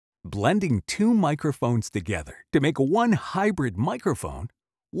Blending two microphones together to make one hybrid microphone?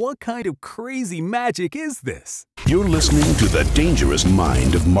 What kind of crazy magic is this? You're listening to the dangerous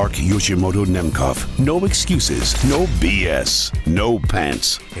mind of Mark Yoshimoto Nemkov. No excuses, no BS, no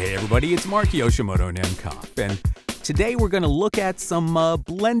pants. Hey everybody, it's Mark Yoshimoto Nemkov, and today we're going to look at some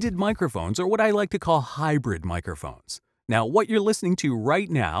blended microphones, or what I like to call hybrid microphones. Now, what you're listening to right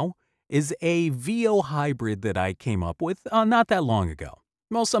now is a VO hybrid that I came up with not that long ago.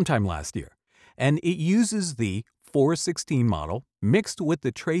 Well, sometime last year. And it uses the 416 model mixed with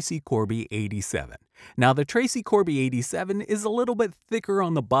the Tracy Corby 87. Now, the Tracy Corby 87 is a little bit thicker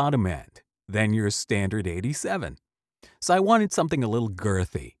on the bottom end than your standard 87. So I wanted something a little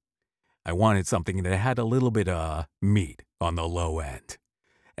girthy. I wanted something that had a little bit of meat on the low end.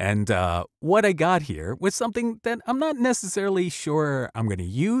 And what I got here was something that I'm not necessarily sure I'm going to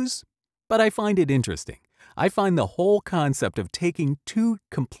use, but I find it interesting. I find the whole concept of taking two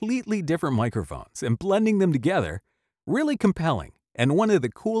completely different microphones and blending them together really compelling, and one of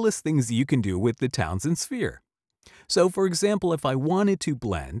the coolest things you can do with the Townsend Sphere. So for example, if I wanted to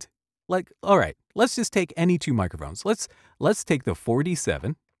blend, all right, let's just take any two microphones. Let's take the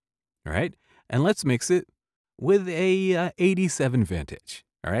 47, all right, and let's mix it with a 87 vintage.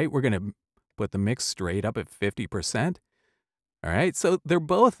 All right, we're going to put the mix straight up at 50%. All right, so they're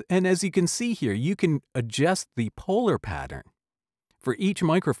both, and as you can see here, you can adjust the polar pattern for each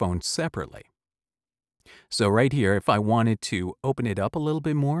microphone separately. So right here, if I wanted to open it up a little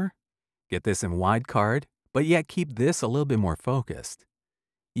bit more, get this in wide card, but yet keep this a little bit more focused,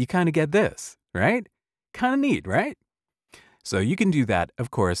 you kind of get this, right? Kind of neat, right? So you can do that, of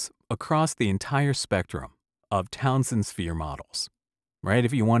course, across the entire spectrum of Townsend Sphere models, right?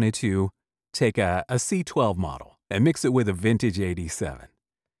 If you wanted to take a C12 model and mix it with a vintage 87,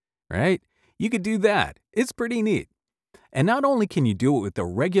 right? You could do that. It's pretty neat. And not only can you do it with the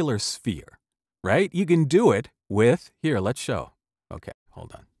regular sphere, right? You can do it with, here, let's show. Okay,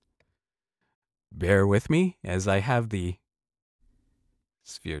 hold on. Bear with me as I have the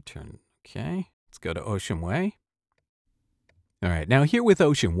sphere turned. Okay, let's go to Ocean Way. All right, now here with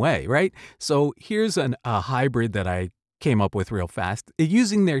Ocean Way, right? So here's a hybrid that I came up with real fast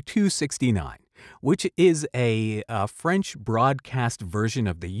using their 269. Which is a French broadcast version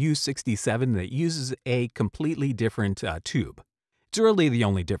of the U67 that uses a completely different tube. It's really the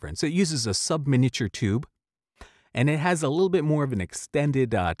only difference. It uses a sub-miniature tube, and it has a little bit more of an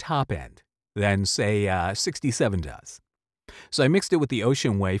extended top end than, say, 67 does. So I mixed it with the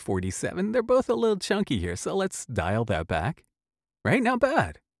Ocean Way 47. They're both a little chunky here, so let's dial that back. Right? Not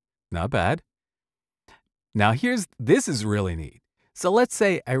bad. Not bad. Now this is really neat. So let's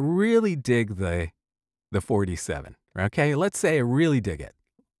say I really dig the 47, okay? Let's say I really dig it.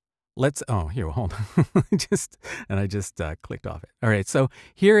 Oh, here, hold on. I just clicked off it. All right, so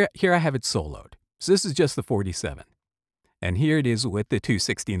here I have it soloed. So this is just the 47. And here it is with the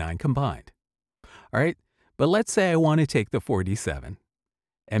 269 combined. All right, but let's say I want to take the 47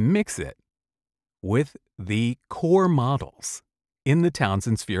 and mix it with the core models in the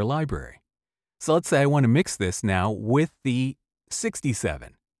Townsend Sphere library. So let's say I want to mix this now with the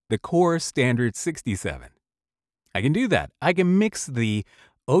 67, the core standard 67. I can do that. I can mix the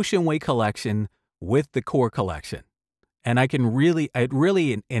Ocean Way collection with the core collection. And it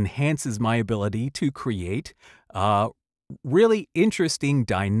really enhances my ability to create really interesting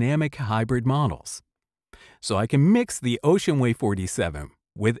dynamic hybrid models. So I can mix the Ocean Way 47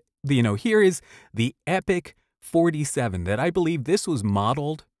 with, here is the epic 47 that I believe this was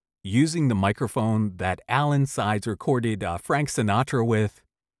modeled using the microphone that Alan Sides recorded Frank Sinatra with,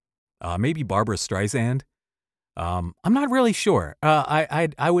 maybe Barbara Streisand. I'm not really sure.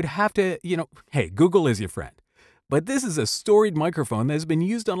 I would have to, hey, Google is your friend. But this is a storied microphone that has been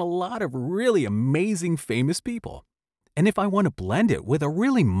used on a lot of really amazing, famous people. And if I want to blend it with a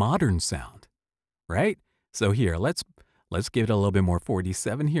really modern sound, right? So here, let's give it a little bit more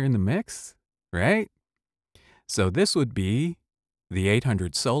 47 here in the mix, right? So this would be the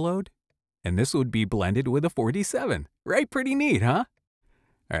 800 soloed, and this would be blended with a 47, right? Pretty neat, huh?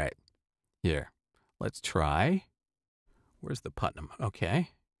 All right, here, let's try. Where's the Putnam?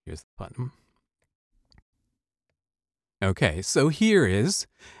 Okay, here's the Putnam. Okay, so here is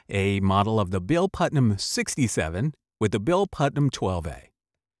a model of the Bill Putnam 67 with the Bill Putnam 12A.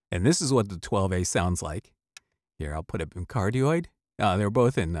 And this is what the 12A sounds like. Here, I'll put it in cardioid. They're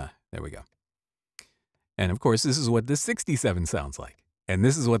both in, there we go. And of course, this is what the 67 sounds like. And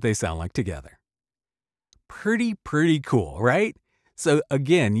this is what they sound like together. Pretty cool, right? So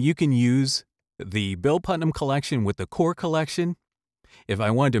again, you can use the Bill Putnam collection with the core collection. If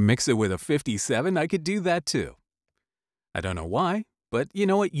I wanted to mix it with a 57, I could do that too. I don't know why, but you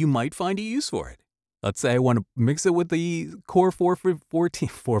know what? You might find a use for it. Let's say I want to mix it with the Core 414.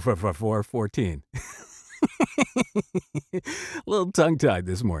 414. A little tongue-tied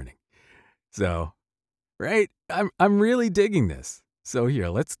this morning. So, right? I'm really digging this. So here,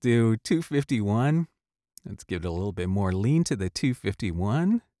 let's do 251. Let's give it a little bit more lean to the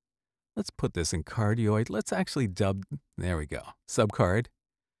 251. Let's put this in cardioid. Let's actually dub, there we go, subcard.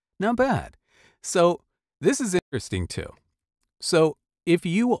 Not bad. So this is interesting too. So if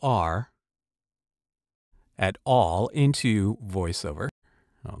you are at all into voiceover,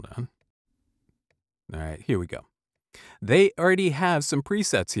 hold on. All right, here we go. They already have some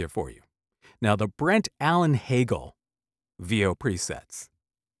presets here for you. Now the Brent Allen Hagel VO presets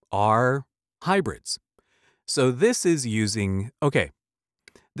are hybrids. So this is using,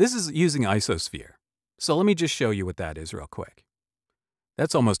 this is using Isosphere. So let me just show you what that is real quick.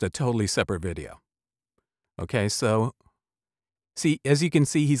 That's almost a totally separate video. Okay, so see, as you can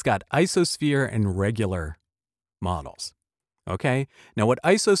see, he's got Isosphere and regular models. Okay, now what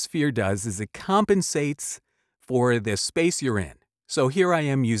Isosphere does is it compensates for the space you're in. So here I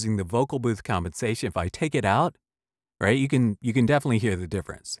am using the vocal booth compensation. If I take it out, right, you can definitely hear the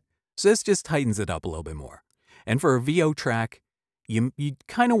difference. So this just tightens it up a little bit more. And for a VO track, you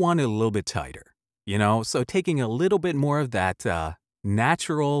kind of want it a little bit tighter, you know? So taking a little bit more of that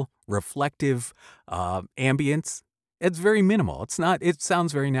natural, reflective ambience, it's very minimal. It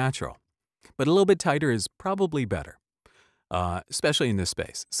sounds very natural. But a little bit tighter is probably better, especially in this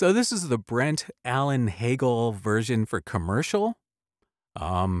space. So this is the Brent Allen Hagel version for commercial.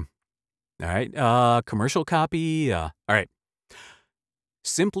 All right, commercial copy. All right.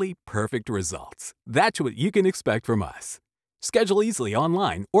 Simply perfect results. That's what you can expect from us. Schedule easily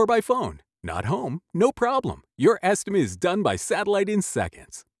online or by phone. Not home? No problem. Your estimate is done by satellite in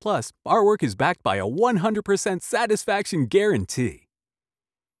seconds. Plus, our work is backed by a 100% satisfaction guarantee.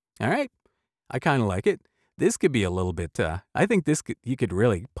 All right, I kind of like it. This could be a little bit, I think you could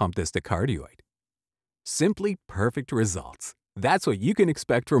really pump this to cardioid. Simply perfect results. That's what you can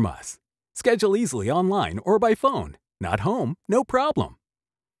expect from us. Schedule easily online or by phone. Not home? No problem.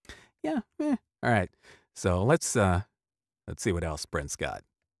 Yeah, all right. So let's see what else Brent's got.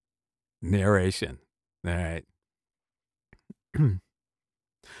 Narration. All right.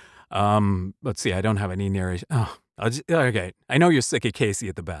 Let's see. I don't have any narration. Oh, okay. I know you're sick of Casey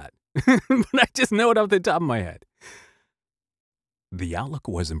at the bat, but I just know it off the top of my head. The outlook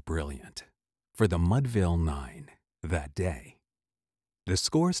wasn't brilliant for the Mudville 9 that day. The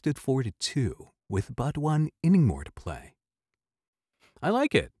score stood 4-2 with but one inning more to play. I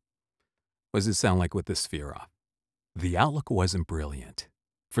like it. What does it sound like with the sphere off? The outlook wasn't brilliant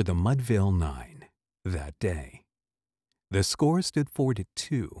for the Mudville 9 that day. The score stood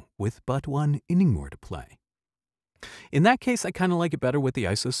 4-2 with but one inning more to play. In that case, I kind of like it better with the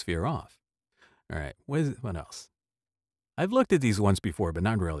Isosphere off. All right, what else? I've looked at these once before, but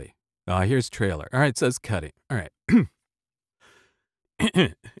not really. Here's trailer. All right, it says cutting. All right.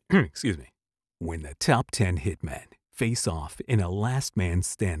 Excuse me. When the top 10 hitmen face off in a last man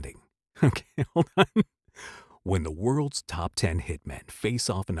standing. Okay, hold on. When the world's top 10 hitmen face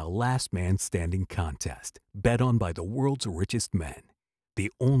off in a last man standing contest, bet on by the world's richest men,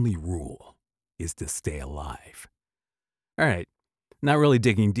 the only rule is to stay alive. All right, not really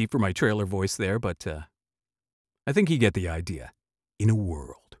digging deep for my trailer voice there, but I think you get the idea. In a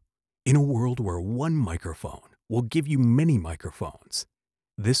world where one microphone will give you many microphones,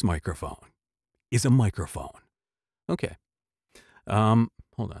 this microphone is a microphone. Okay, hold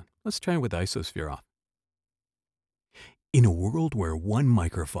on. Let's try it with Isosphere off. In a world where one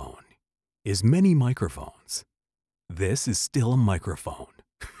microphone is many microphones, this is still a microphone.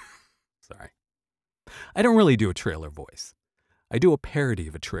 Sorry. I don't really do a trailer voice. I do a parody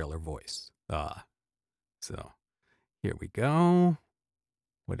of a trailer voice. So here we go.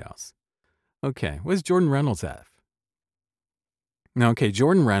 What else? Okay, what's Jordan Reynolds have? Okay,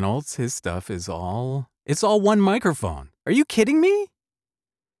 Jordan Reynolds, his stuff is it's all one microphone. Are you kidding me?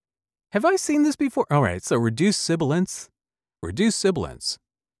 Have I seen this before? All right, so reduce sibilance. Reduce sibilance.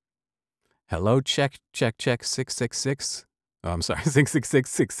 Hello, check, 666. Oh, I'm sorry,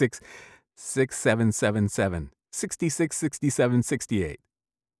 666, 6777, 66, 67, 68.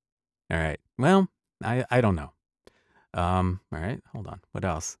 All right, well, I don't know. All right, hold on. What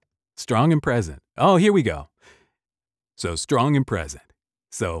else? Strong and present. Oh, here we go. So strong and present.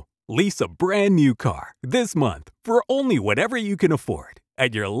 So lease a brand new car this month for only whatever you can afford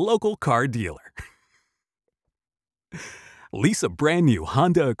at your local car dealer. Lease a brand new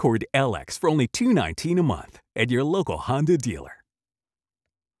Honda Accord LX for only $219 a month at your local Honda dealer.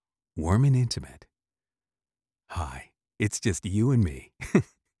 Warm and intimate. Hi, It's just you and me.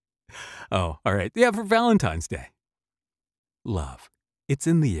 Oh, all right. Yeah, for Valentine's Day. Love. It's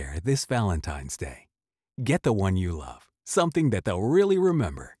in the air this Valentine's Day. Get the one you love. Something that they'll really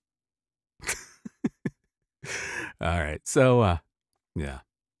remember. All right. So, yeah.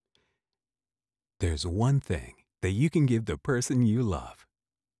 There's one thing that you can give the person you love.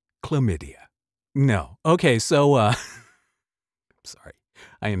 Chlamydia. No. Okay, so, I'm sorry.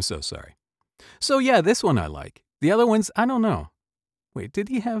 I am so sorry. So, yeah, this one I like. The other ones, I don't know. Wait,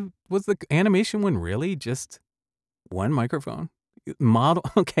 was the animation one really just one microphone?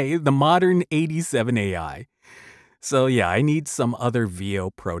 Okay, the modern 87 AI. So, yeah, I need some other VO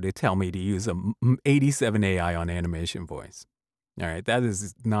Pro to tell me to use a 87 AI on animation voice. All right, that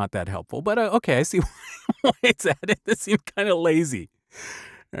is not that helpful, but okay, I see why it's added. This seemed kind of lazy.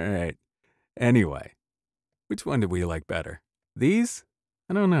 All right. Anyway, which one did we like better? These?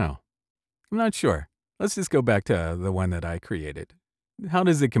 I don't know. I'm not sure. Let's just go back to the one that I created. How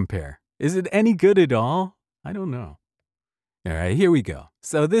does it compare? Is it any good at all? I don't know. All right, here we go.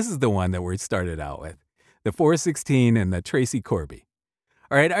 So this is the one that we started out with. The 416 and the Tracy Corby.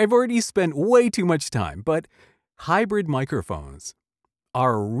 All right, I've already spent way too much time, but hybrid microphones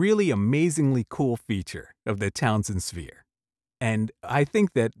are a really amazingly cool feature of the Townsend Sphere. And I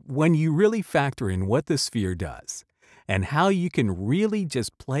think that when you really factor in what the Sphere does and how you can really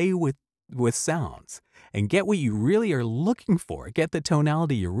just play with sounds and get what you really are looking for, get the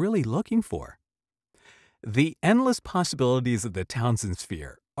tonality you're really looking for, the endless possibilities of the Townsend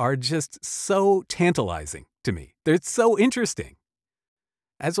Sphere are just so tantalizing to me. They're so interesting.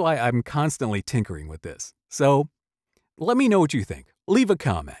 That's why I'm constantly tinkering with this. So let me know what you think. Leave a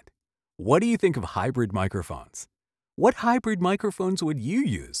comment. What do you think of hybrid microphones? What hybrid microphones would you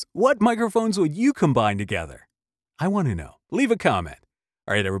use? What microphones would you combine together? I want to know. Leave a comment.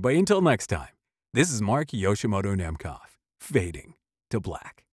 All right, everybody, until next time. This is Mark Yoshimoto Nemcoff, fading to black.